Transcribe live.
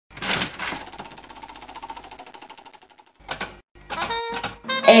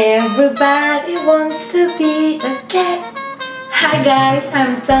Everybody wants to be a cat. Hi guys,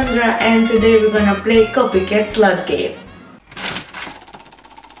 I'm Sandra and today we're gonna play copycat slot game.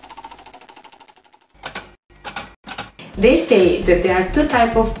 They say that there are two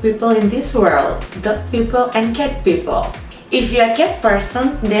types of people in this world, dog people and cat people. If you're a cat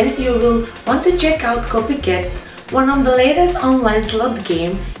person, then you will want to check out Copycats, one of the latest online slot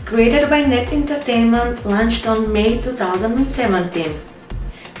game created by Net Entertainment, launched on May 2017.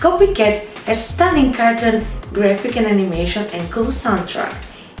 Copycat has stunning cartoon, graphic and animation and cool soundtrack.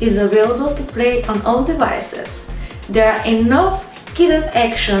 Is available to play on all devices. There are enough kiddo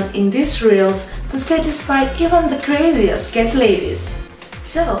action in these reels to satisfy even the craziest cat ladies.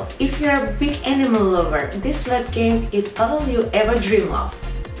 So, if you're a big animal lover, this slot game is all you ever dream of.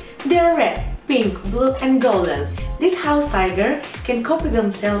 They are red, pink, blue and golden. This house tiger can copy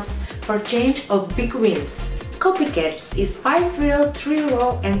themselves for change of big wins. Copycats is 5 reel, 3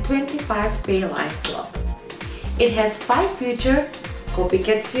 row and 25 pay line slot. It has 5 features: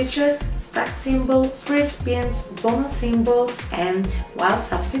 Copycat feature, stack symbol, free spins, bonus symbols and wild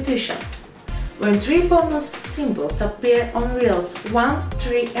substitution. When 3 bonus symbols appear on reels 1,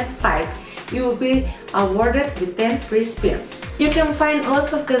 3 and 5, you will be awarded with 10 free spins. You can find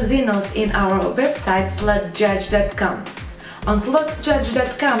lots of casinos in our website Slotsjudge.com. On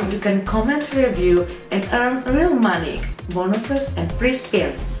Slotsjudge.com you can comment, review and earn real money, bonuses and free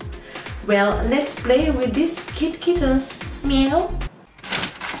spins. Well, let's play with these cute kittens. Meow!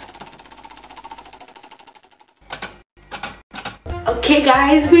 Okay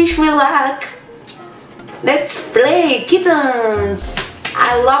guys, wish me luck! Let's play kittens!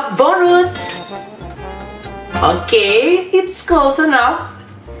 I love bonus! Okay, it's close enough.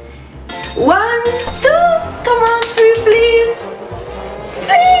 1, 2, come on, 3 please!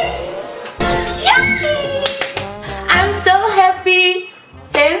 Please! Yay! I'm so happy!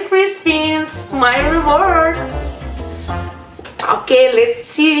 10 free spins, my reward! Okay, let's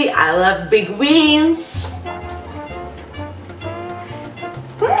see, I love big wins!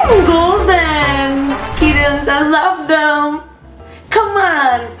 Golden! Kittens, I love them! Come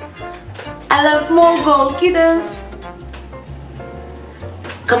on! I love more gold kittens!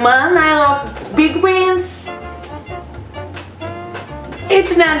 Come on, I love big wins!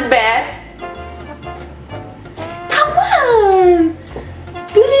 It's not bad! Come on!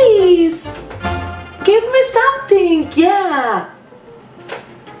 Please! Give me something! Yeah!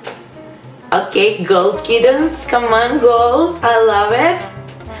 Okay, gold kittens, come on, gold! I love it!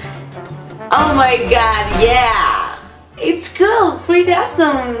 Oh my god, yeah! It's cool,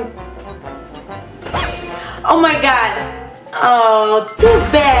 3,000! Oh my god! Oh, too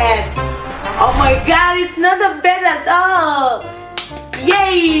bad! Oh my god, it's not a bad at all!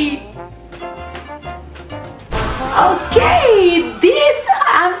 Yay! Okay, this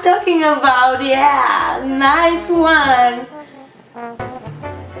I'm talking about, yeah! Nice one!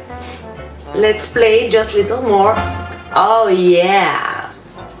 Let's play just a little more. Oh yeah!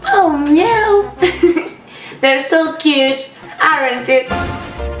 Oh meow! They're so cute, aren't it?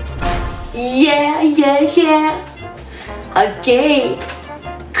 Yeah, yeah, yeah! Okay,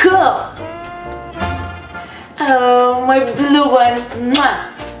 cool! Oh, my blue one!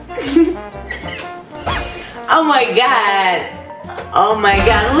 Mwah. Oh my god! Oh my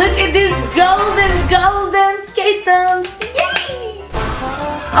god, look at this golden kittens! Yay!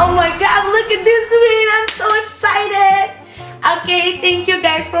 Oh my god, look at this win! I'm so excited! Okay, thank you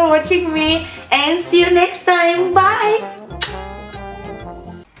guys for watching me and see you next time. Bye!